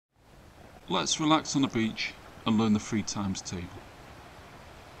let's relax on the beach and learn the 3 times table.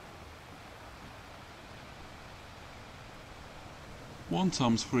 One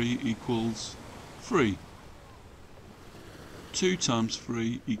times 3 equals 3. 2 times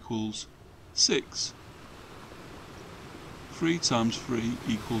 3 equals 6. 3 times 3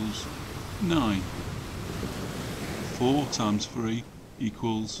 equals 9. 4 times 3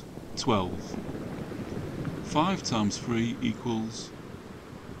 equals 12. 5 times 3 equals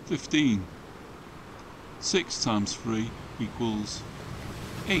 15. 6 times 3 equals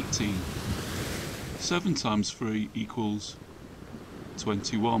 18. 7 times 3 equals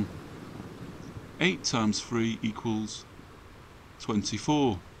 21. 8 times 3 equals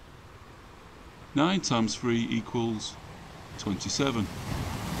 24. 9 times 3 equals 27.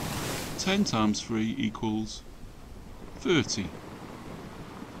 10 times 3 equals 30.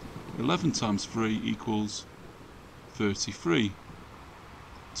 11 times 3 equals 33.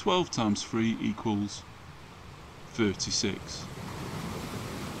 12 times 3 equals 36.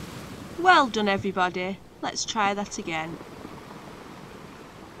 Well done, everybody. Let's try that again.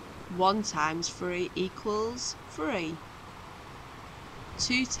 1 times 3 equals 3.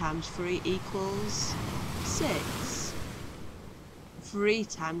 2 times 3 equals 6. 3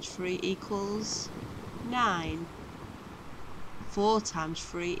 times 3 equals 9. 4 times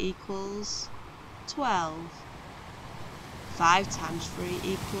 3 equals 12. 5 times 3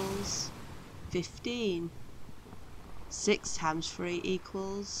 equals 15. 6 times 3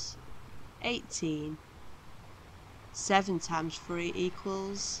 equals 18. 7 times 3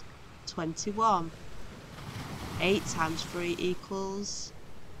 equals 21. 8 times 3 equals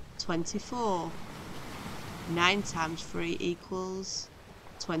 24. 9 times 3 equals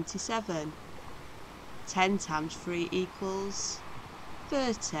 27. 10 times 3 equals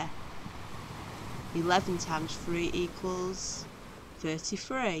 30. 11 times 3 equals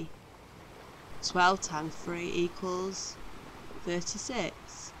 33. 12 times 3 equals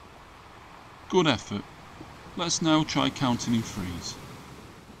 36. Good effort. Let's now try counting in threes.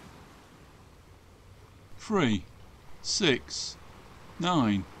 3, 6,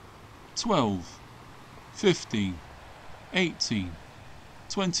 9, 12, 15, 18,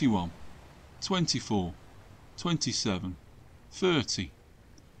 21, 24, 27, 30,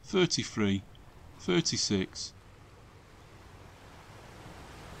 33, 36.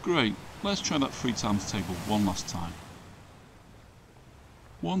 Great, let's try that 3 times table one last time.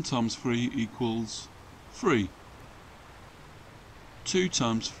 1 times 3 equals 3. 2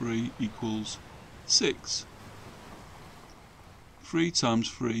 times 3 equals 6. 3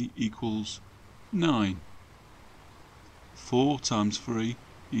 times 3 equals 9. 4 times 3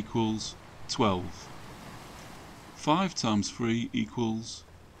 equals 12. 5 times 3 equals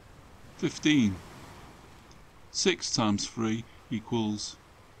 15. 6 times 3 equals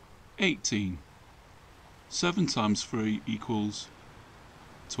 18. 7 times 3 equals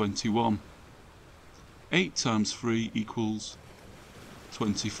 21. 8 times 3 equals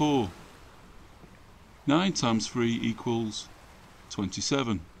 24. 9 times 3 equals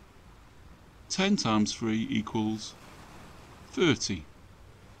 27. 10 times 3 equals 30.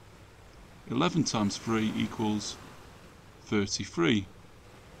 11 times 3 equals 33.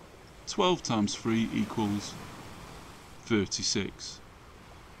 12 times 3 equals 36.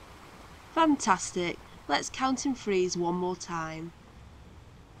 Fantastic. Let's count in threes one more time.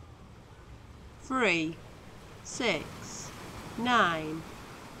 3, 6, 9,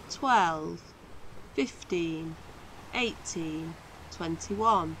 12, 15, 18,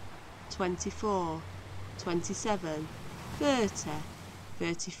 21, 24, 27, 30,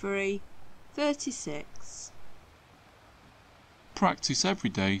 33, 36. Practice every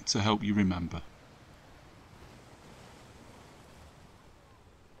day to help you remember.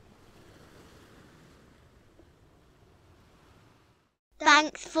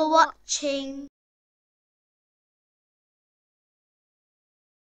 Thanks for watching.